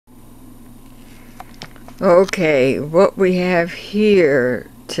Okay, what we have here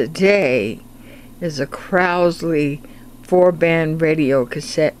today is a Crosley 4-band radio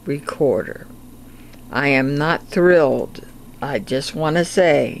cassette recorder. I am not thrilled. I just want to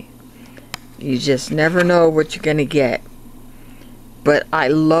say, you just never know what you're going to get. But I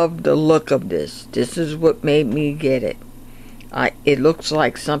love the look of this. This is what made me get it. It looks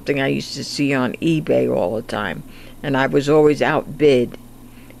like something I used to see on eBay all the time. And I was always outbid.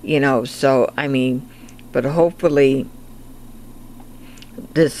 So, but hopefully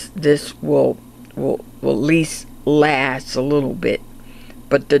this will at least last a little bit.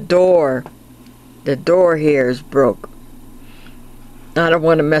 But the door here is broke. I don't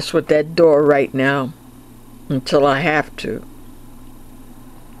want to mess with that door right now until I have to.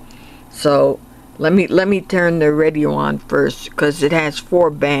 So let me turn the radio on first, because it has 4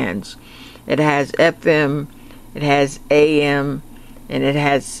 bands. It has FM, it has AM, and it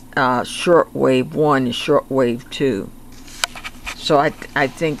has shortwave 1 and shortwave 2. So I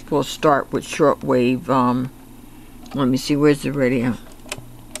think we'll start with shortwave. Let me see, where's the radio?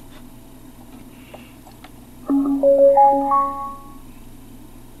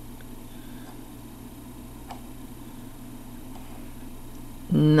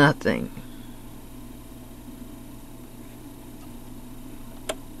 Nothing.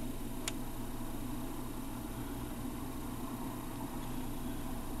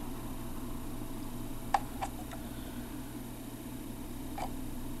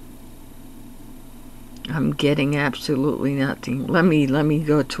 I'm getting absolutely nothing. Let me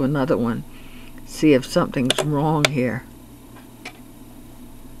go to another one. See if something's wrong here.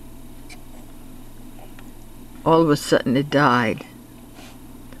 All of a sudden it died.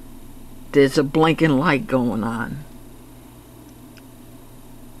 There's a blinking light going on.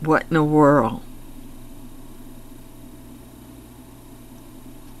 What in the world?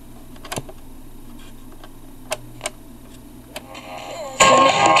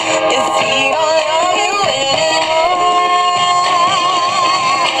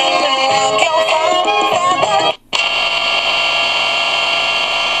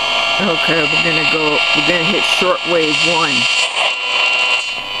 Okay, we're gonna hit shortwave 1.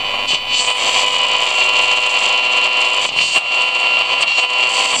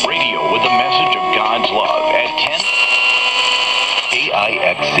 Radio with the message of God's love at 10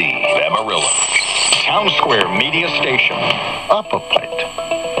 AIXC Amarillo. Town Square Media Station. Upper Plate.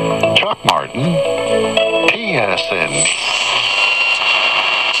 Chuck Martin. TSN.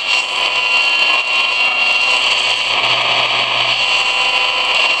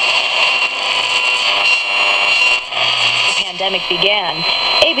 Began.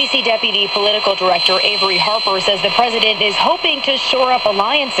 ABC Deputy Political Director Avery Harper says the president is hoping to shore up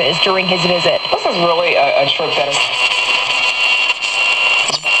alliances during his visit. This is really a trip that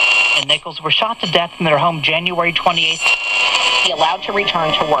and Nichols were shot to death in their home January 28th. He allowed to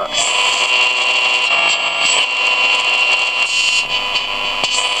return to work.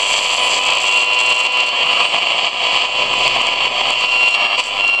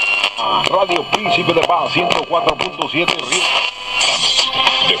 Radio Príncipe de Paz 104.7 Río.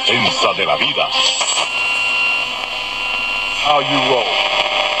 Defensa de la vida. How you roll?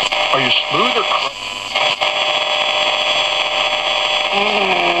 Are you smooth or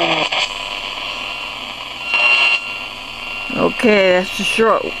Okay, that's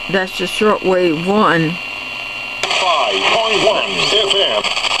the shortwave 1. 5.1 FM.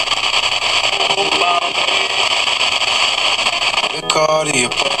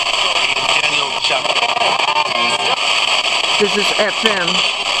 This is FM.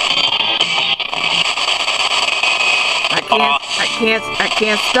 I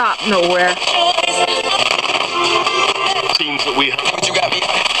can't stop nowhere. Seems that we what you got me.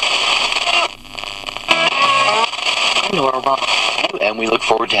 Norma, and we look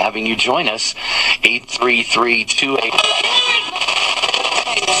forward to having you join us. 83328.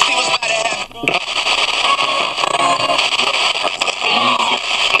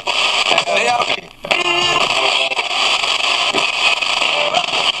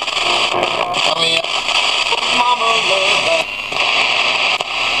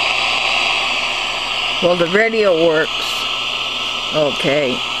 Well, the radio works.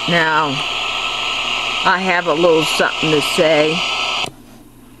 Okay, now I have a little something to say.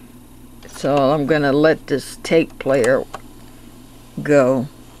 So I'm going to let this tape player go.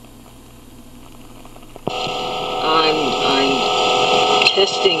 I'm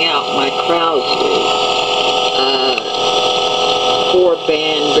testing out my Crosley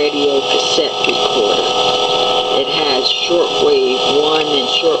 4-band radio cassette recorder. It has shortwave 1 and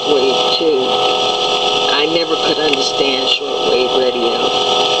shortwave 2. I never could understand shortwave radio,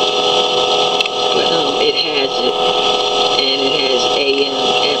 but it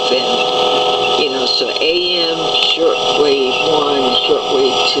So AM shortwave 1 and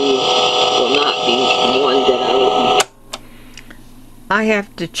shortwave 2 will not be one that I will be. I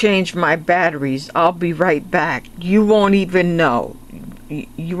have to change my batteries. I'll be right back. You won't even know.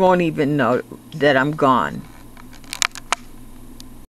 You won't even know that I'm gone.